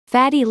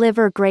Fatty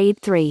liver grade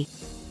 3.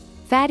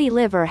 Fatty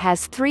liver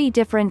has 3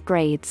 different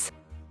grades.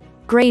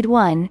 Grade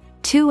 1,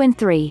 2 and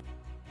 3.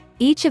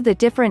 Each of the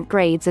different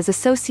grades is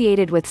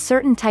associated with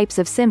certain types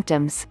of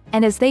symptoms,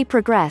 and as they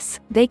progress,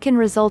 they can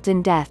result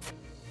in death.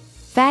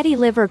 Fatty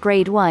liver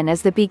grade 1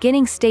 is the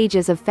beginning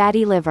stages of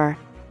fatty liver.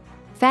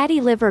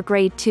 Fatty liver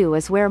grade 2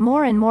 is where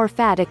more and more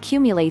fat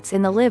accumulates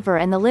in the liver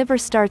and the liver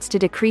starts to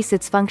decrease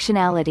its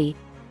functionality.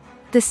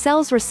 The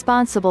cells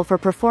responsible for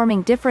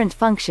performing different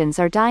functions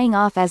are dying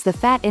off as the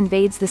fat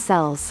invades the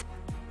cells.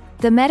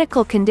 The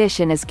medical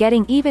condition is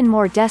getting even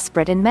more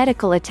desperate and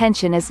medical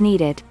attention is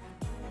needed.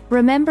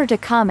 Remember to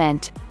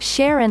comment,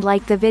 share and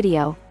like the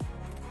video.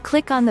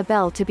 Click on the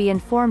bell to be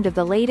informed of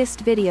the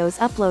latest videos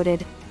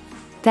uploaded.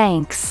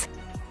 Thanks.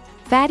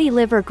 Fatty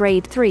liver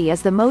grade 3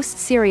 is the most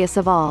serious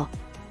of all.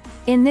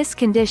 In this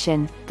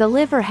condition, the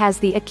liver has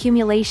the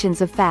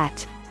accumulations of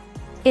fat.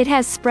 It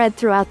has spread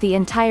throughout the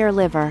entire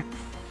liver.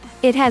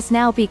 It has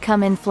now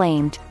become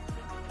inflamed.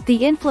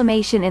 The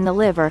inflammation in the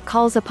liver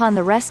calls upon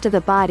the rest of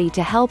the body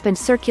to help and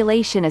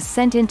circulation is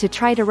sent in to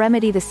try to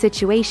remedy the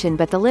situation,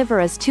 but the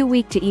liver is too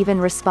weak to even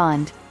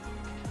respond.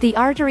 The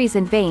arteries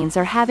and veins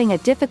are having a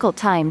difficult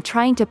time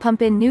trying to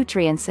pump in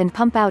nutrients and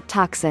pump out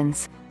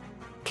toxins.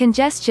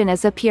 Congestion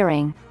is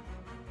appearing.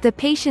 The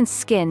patient's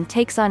skin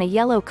takes on a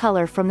yellow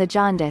color from the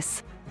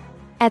jaundice.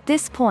 At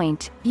this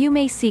point, you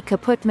may see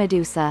caput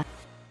medusa.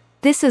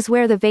 This is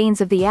where the veins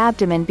of the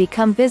abdomen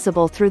become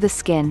visible through the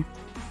skin.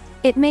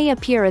 It may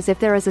appear as if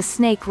there is a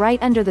snake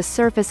right under the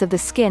surface of the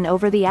skin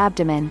over the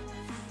abdomen.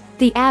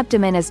 The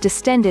abdomen is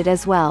distended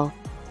as well.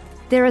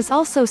 There is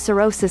also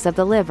cirrhosis of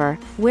the liver,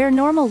 where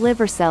normal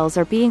liver cells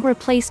are being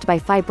replaced by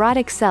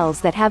fibrotic cells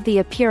that have the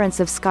appearance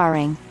of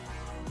scarring.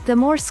 The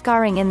more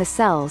scarring in the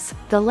cells,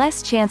 the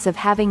less chance of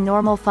having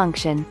normal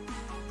function.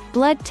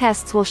 Blood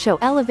tests will show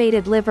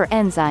elevated liver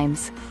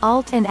enzymes,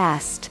 ALT and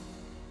AST.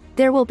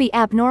 There will be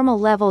abnormal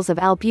levels of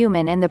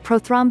albumin and the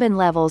prothrombin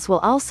levels will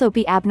also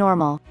be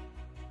abnormal.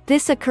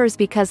 This occurs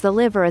because the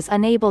liver is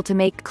unable to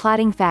make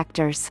clotting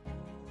factors.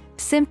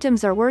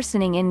 Symptoms are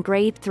worsening in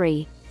grade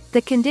 3.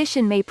 The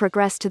condition may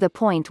progress to the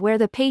point where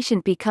the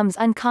patient becomes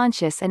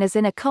unconscious and is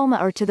in a coma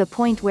or to the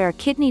point where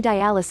kidney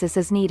dialysis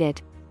is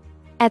needed.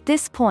 At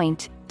this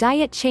point,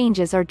 diet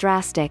changes are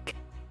drastic.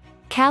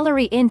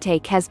 Calorie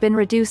intake has been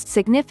reduced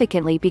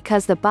significantly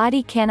because the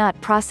body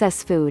cannot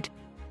process food.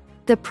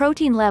 The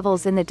protein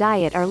levels in the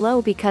diet are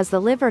low because the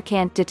liver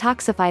can't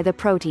detoxify the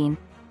protein.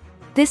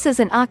 This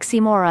is an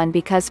oxymoron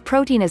because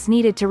protein is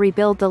needed to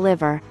rebuild the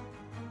liver.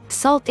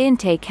 Salt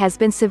intake has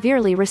been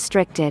severely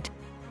restricted.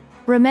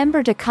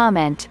 Remember to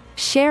comment,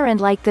 share and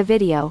like the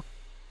video.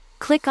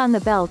 Click on the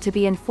bell to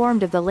be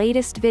informed of the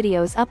latest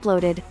videos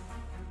uploaded.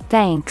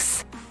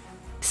 Thanks.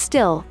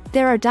 Still,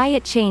 there are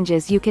diet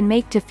changes you can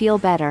make to feel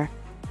better.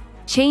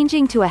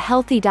 Changing to a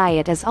healthy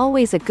diet is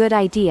always a good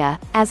idea,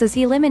 as is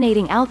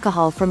eliminating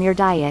alcohol from your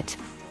diet.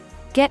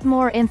 Get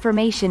more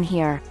information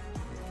here.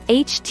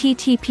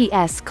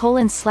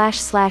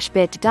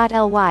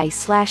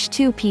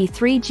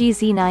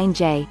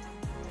 https://bit.ly/2p3gz9j